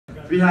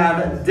We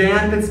have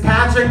Dan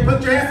Fitzpatrick.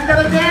 Put your hands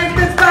together, Dan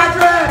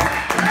Fitzpatrick!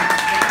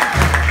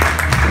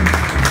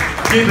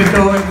 Keep it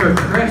going for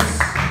Chris.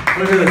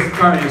 Look at this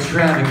party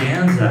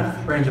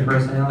extravaganza. Range of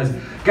personalities.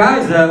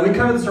 Guys, we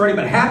covered this already,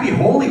 but happy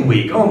Holy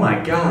Week. Oh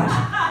my gosh.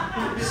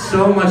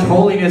 So much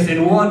holiness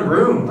in one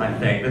room, I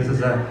think. This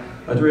is a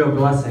real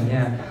blessing,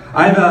 yeah.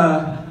 I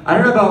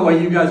don't know about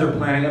what you guys are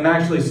planning. I'm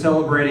actually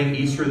celebrating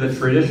Easter the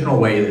traditional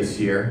way this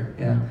year.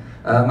 Yeah.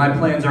 My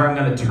plans are I'm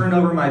going to turn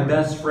over my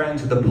best friend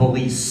to the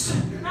police.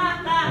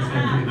 That's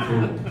going to be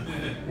pretty cool.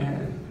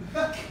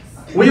 Yeah.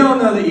 We all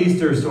know the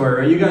Easter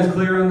story, right? You guys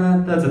clear on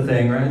that? That's a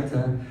thing, right?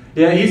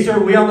 Yeah, Easter,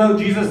 we all know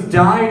Jesus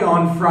died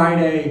on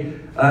Friday,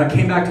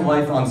 came back to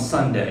life on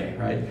Sunday,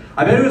 right?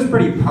 I bet he was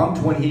pretty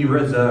pumped when he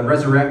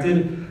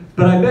resurrected,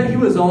 but I bet he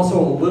was also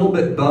a little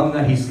bit bummed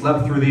that he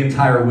slept through the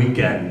entire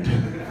weekend.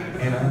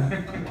 You know?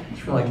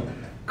 Just like,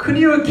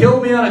 couldn't you have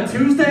killed me on a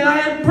Tuesday? I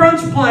had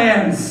brunch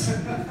plans!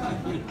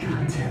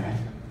 God damn it.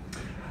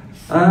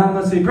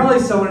 Let's see, probably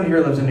someone in here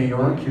lives in New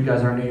York. You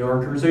guys are New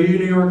Yorkers. Are you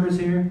New Yorkers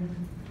here?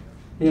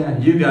 Yeah,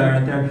 you guys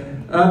aren't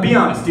there. Be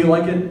honest, do you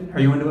like it? Are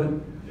you into it?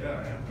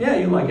 Yeah,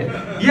 you like it.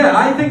 Yeah,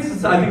 I think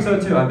so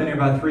too. I've been here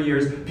about 3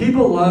 years.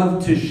 People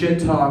love to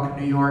shit talk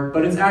New York,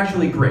 but it's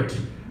actually great.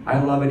 I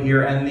love it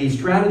here, and the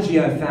strategy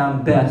I've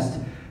found best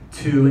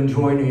to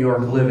enjoy New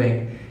York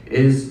living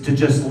is to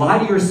just lie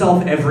to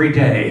yourself every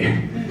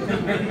day.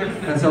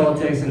 That's all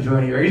it takes to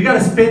enjoy New York. You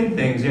gotta spin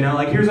things, you know?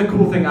 Like, here's a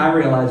cool thing I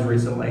realized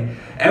recently.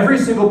 Every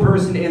single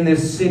person in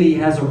this city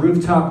has a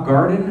rooftop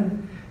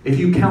garden if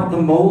you count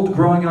the mold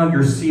growing on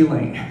your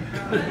ceiling.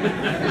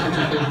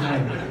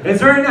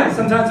 It's very nice.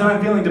 Sometimes when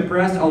I'm feeling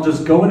depressed, I'll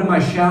just go into my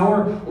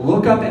shower,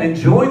 look up, and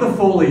enjoy the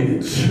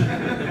foliage.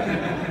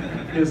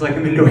 It's like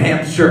I'm in New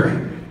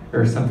Hampshire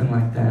or something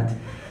like that.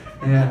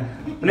 Yeah.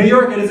 New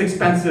York, it is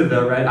expensive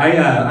though, right?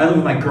 I live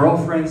with my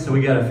girlfriend, so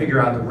we gotta figure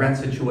out the rent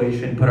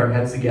situation, put our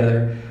heads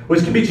together,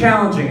 which can be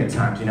challenging at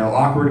times, you know,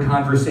 awkward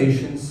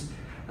conversations.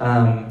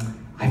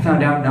 I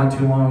found out not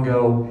too long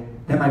ago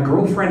that my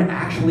girlfriend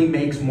actually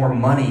makes more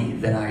money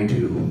than I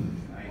do.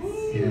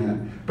 Yeah.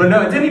 But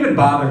no, it didn't even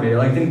bother me.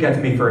 Like, it didn't get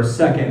to me for a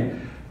second.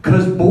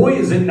 Because boy,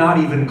 is it not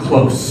even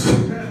close.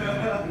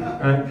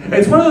 Right?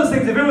 It's one of those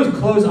things, if it was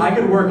close, I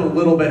could work a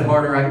little bit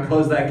harder. I could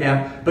close that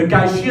gap. But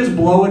guys, she is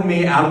blowing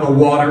me out of the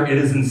water. It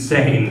is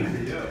insane.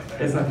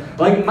 It's not,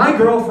 like, my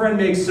girlfriend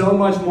makes so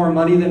much more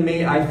money than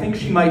me, I think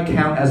she might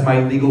count as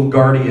my legal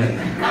guardian.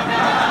 If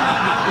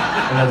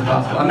that's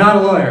possible. I'm not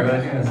a lawyer,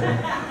 but you know,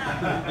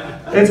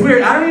 it's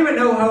weird. I don't even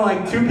know how,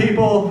 like, two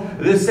people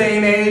the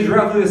same age,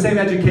 roughly the same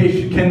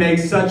education, can make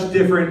such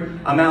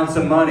different amounts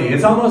of money.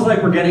 It's almost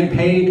like we're getting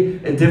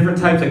paid in different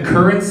types of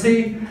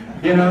currency,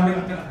 you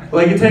know?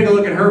 Like, you take a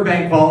look at her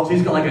bank vault,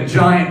 she's got like a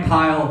giant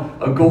pile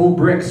of gold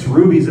bricks,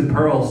 rubies and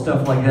pearls,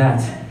 stuff like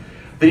that.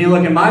 Then you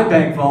look at my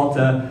bank vault,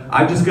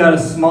 I've just got a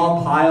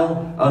small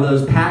pile of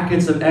those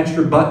packets of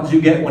extra buttons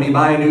you get when you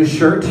buy a new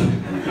shirt.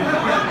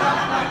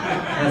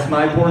 That's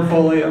my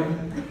portfolio.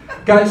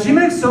 Guys, she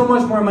makes so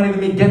much more money than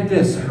me. Get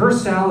this, her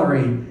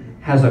salary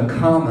has a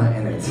comma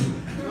in it.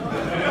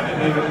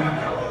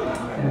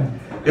 Yeah.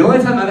 The only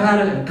time I've had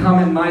a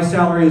comma in my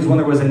salary is when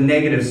there was a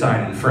negative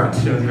sign in front.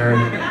 It was very,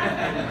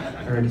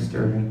 very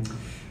disturbing.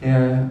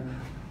 Yeah.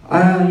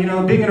 You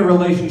know, being in a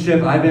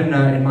relationship, I've been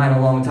in mine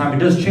a long time. It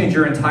does change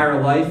your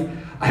entire life.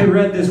 I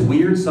read this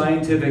weird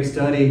scientific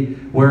study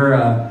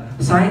where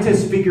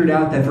scientists figured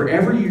out that for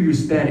every year you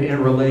spend in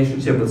a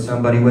relationship with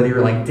somebody, whether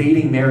you're like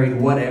dating, married,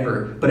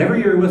 whatever, but every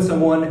year you're with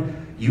someone,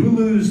 you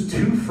lose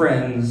 2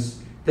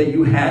 friends that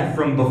you had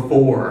from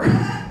before.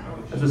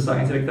 That's a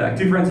scientific fact.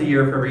 2 friends a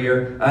year for every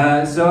year.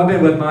 So I've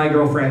been with my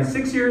girlfriend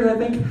 6 years, I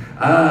think,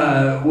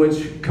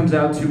 which comes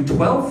out to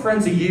 12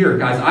 friends a year.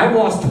 Guys, I've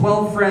lost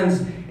 12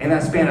 friends in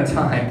that span of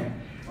time.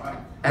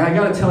 And I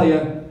gotta tell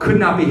you, could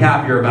not be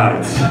happier about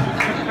it.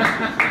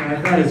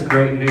 That is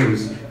great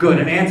news. Good,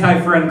 an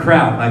anti-friend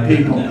crowd, my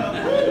people.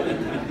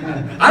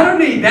 I don't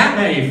need that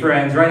many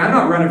friends, right? I'm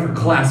not running for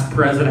class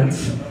president.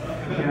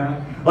 You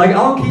know? Like,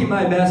 I'll keep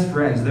my best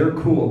friends. They're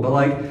cool. But,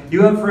 like,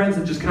 you have friends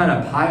that just kind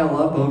of pile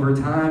up over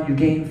time. You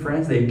gain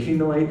friends. They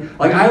accumulate.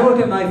 Like, I look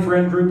at my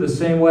friend group the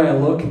same way I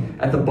look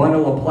at the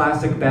bundle of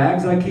plastic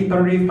bags I keep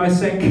underneath my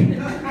sink. You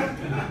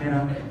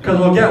know? Because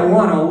I'll get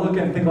one, I'll look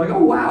and think, like,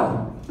 oh,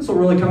 wow, this will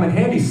really come in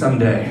handy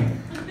someday.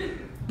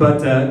 But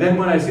then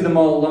when I see them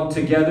all lumped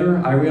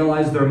together, I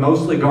realize they're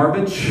mostly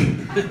garbage.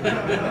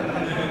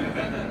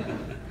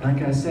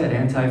 Like I said,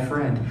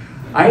 anti-friend.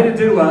 I had to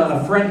do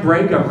a friend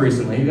breakup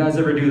recently. You guys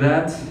ever do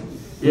that?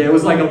 Yeah, it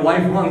was like a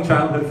lifelong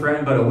childhood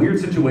friend, but a weird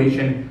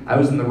situation. I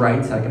was in the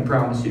right, I can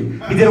promise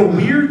you. He did a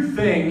weird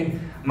thing.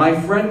 My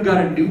friend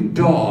got a new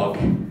dog,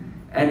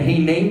 and he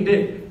named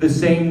it the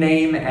same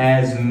name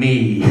as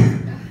me.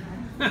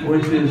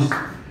 Which is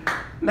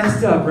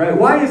messed up, right?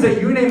 Why is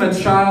it you name a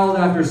child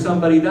after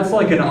somebody, that's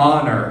like an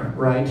honor,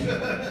 right?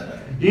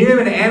 You name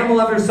an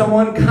animal after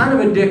someone, kind of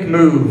a dick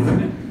move.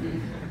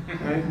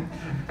 Right?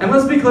 And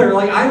let's be clear,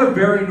 like, I have a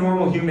very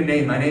normal human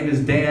name. My name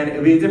is Dan. It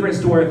would be a different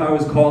story if I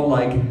was called,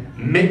 like,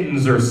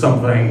 Mittens or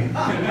something.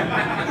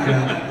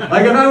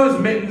 Like, if I was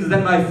Mittens,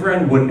 then my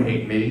friend wouldn't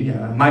hate me.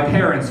 My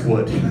parents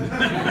would.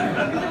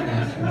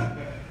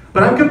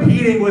 But I'm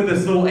competing with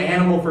this little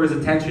animal for his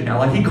attention now.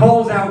 Like, he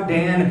calls out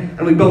Dan,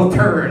 and we both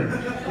turn,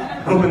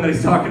 hoping that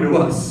he's talking to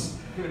us.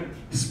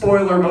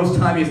 Spoiler, most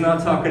time he's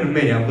not talking to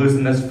me. I'm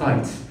losing this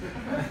fight.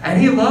 And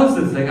he loves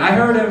this thing. I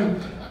heard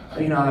him,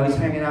 you know, I was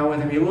hanging out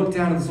with him. He looked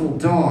down at this little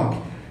dog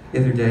the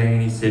other day,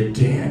 and he said,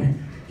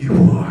 Dan, you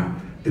are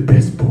the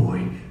best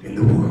boy in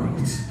the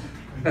world.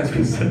 That's what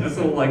he said, this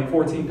little, like,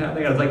 14-pound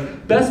thing. I was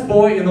like, best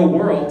boy in the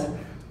world?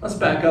 Let's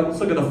back up, let's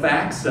look at the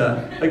facts.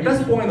 Like,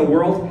 best boy in the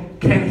world,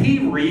 can he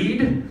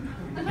read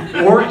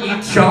or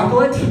eat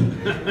chocolate?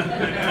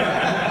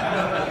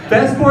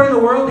 Best boy in the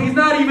world, he's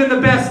not even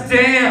the best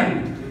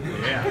Dan.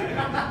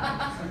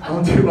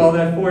 I'll do all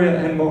that for you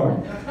and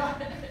more.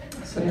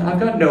 So yeah, I've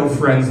got no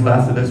friends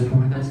left at this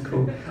point. That's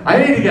cool. I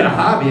need to get a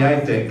hobby, I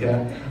think.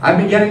 I've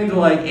been getting into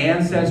like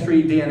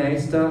ancestry, DNA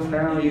stuff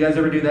now. You guys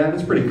ever do that?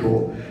 It's pretty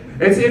cool.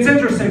 It's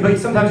interesting, but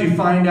sometimes you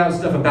find out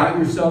stuff about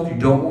yourself you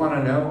don't want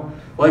to know.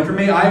 Like for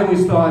me, I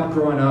always thought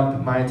growing up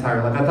my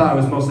entire life, I thought I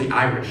was mostly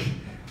Irish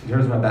in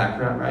terms of my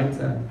background, right?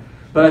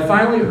 But I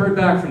finally heard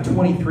back from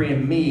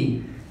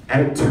 23andMe,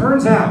 and it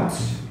turns out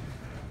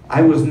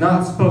I was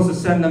not supposed to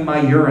send them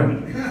my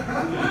urine.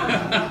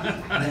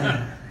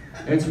 Yeah.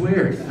 It's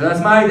weird. That's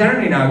my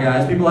identity now,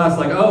 guys. People ask,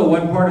 like, oh,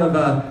 what part of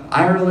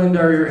Ireland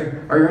are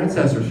your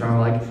ancestors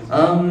from? I'm like,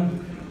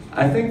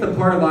 I think the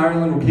part of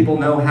Ireland where people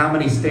know how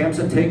many stamps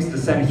it takes to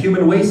send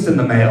human waste in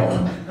the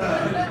mail.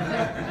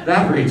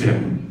 That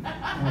region.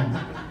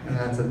 And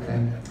that's a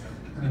thing.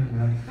 I don't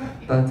know.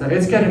 But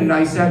it's getting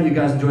nice out. You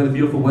guys enjoy the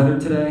beautiful weather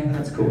today?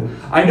 That's cool.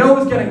 I know it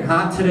was getting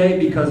hot today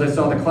because I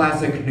saw the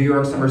classic New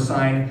York summer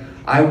sign.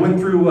 I went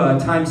through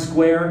Times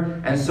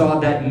Square and saw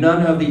that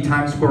none of the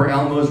Times Square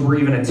Elmos were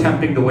even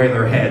attempting to wear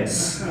their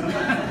heads.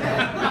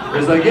 It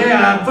was like,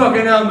 yeah, I'm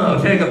fucking Elmo,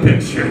 take a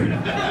picture.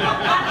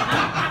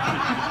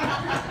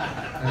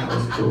 That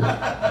was cool. No,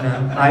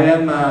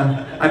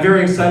 I'm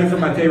very excited for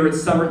my favorite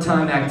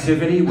summertime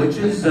activity, which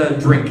is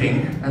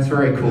drinking. That's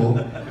very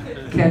cool.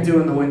 Can't do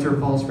it in the winter,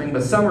 fall, spring,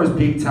 but summer is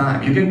peak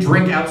time. You can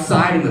drink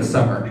outside in the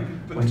summer,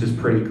 which is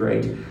pretty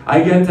great.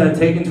 I get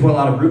taken to a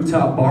lot of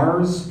rooftop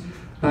bars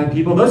by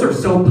people. Those are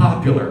so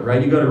popular, right?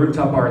 You go to a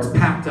rooftop bar, it's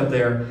packed up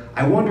there.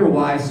 I wonder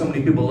why so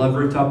many people love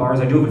rooftop bars.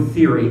 I do have a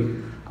theory.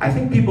 I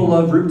think people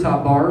love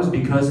rooftop bars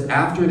because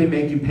after they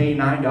make you pay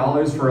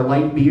 $9 for a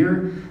light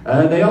beer,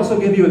 they also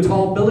give you a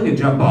tall building to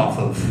jump off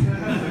of. So,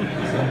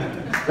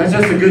 that's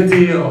just a good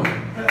deal.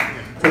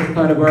 That's the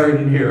kind of bar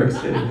in New York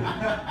City.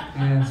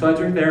 Yeah, so I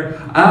drink there.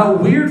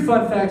 Weird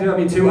fun fact about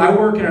me too, I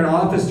work in an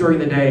office during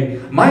the day.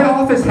 My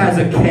office has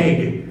a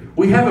keg.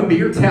 We have a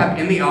beer tap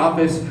in the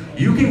office.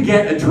 You can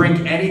get a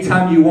drink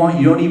anytime you want.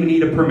 You don't even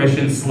need a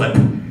permission slip,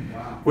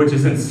 which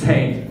is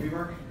insane.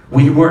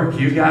 We work.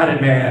 You got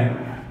it,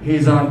 man.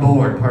 He's on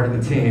board, part of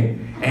the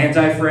team.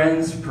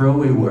 Anti-friends, pro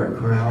we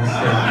work. We're all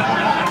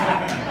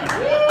set.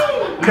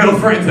 No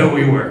friends at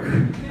we work.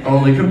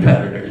 Only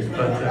competitors.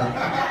 But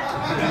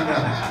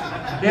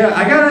yeah,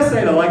 I gotta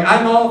say though, like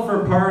I'm all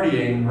for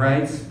partying,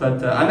 right?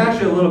 But I'm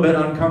actually a little bit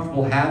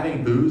uncomfortable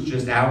having booze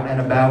just out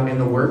and about in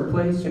the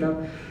workplace, you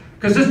know?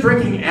 Because just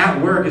drinking at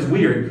work is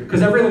weird.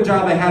 Because every other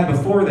job I had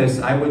before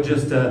this, I would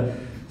just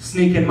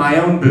sneak in my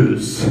own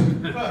booze.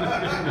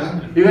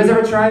 You guys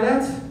ever try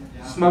that?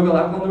 Smuggle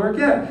alcohol to work?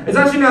 Yeah. It's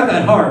actually not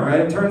that hard,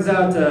 right? It turns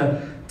out the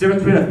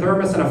difference between a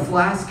thermos and a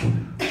flask,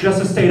 just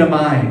a state of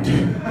mind.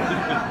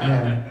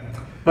 Yeah.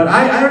 But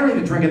I don't need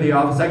to drink at the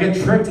office. I get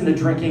tricked into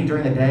drinking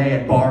during the day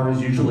at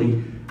bars,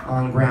 usually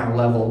on ground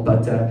level.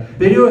 But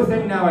they do a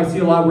thing now I see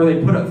a lot where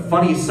they put up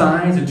funny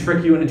signs and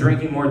trick you into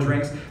drinking more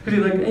drinks. Because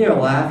you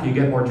laugh, you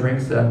get more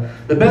drinks. The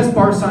best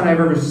bar sign I've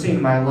ever seen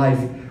in my life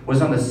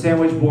was on the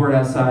sandwich board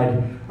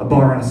outside a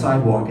bar on a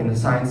sidewalk. And the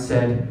sign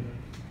said,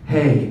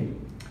 hey,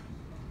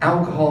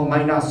 alcohol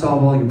might not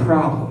solve all your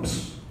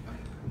problems,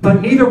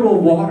 but neither will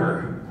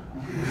water.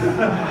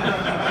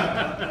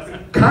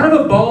 Kind of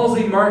a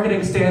ballsy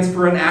marketing stance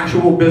for an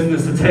actual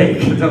business to take,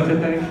 don't you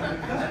think?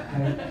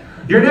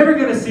 You're never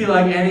going to see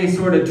like any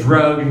sort of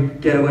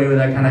drug get away with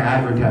that kind of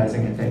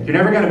advertising, I think. You're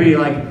never going to be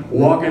like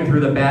walking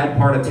through the bad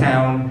part of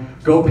town,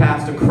 go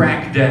past a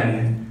crack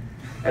den,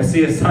 and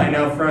see a sign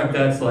out front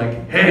that's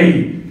like,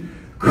 hey,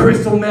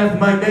 crystal meth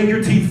might make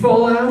your teeth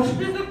fall out,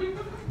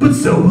 but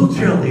so will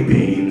jelly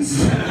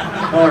beans.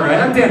 All right,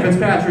 I'm Dan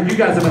Fitzpatrick. You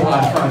guys have had a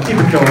lot of fun. Keep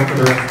it going for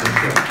the rest of the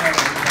show.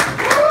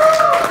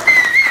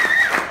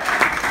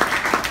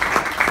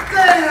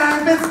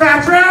 Dan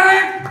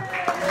Fitzpatrick!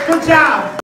 Good job.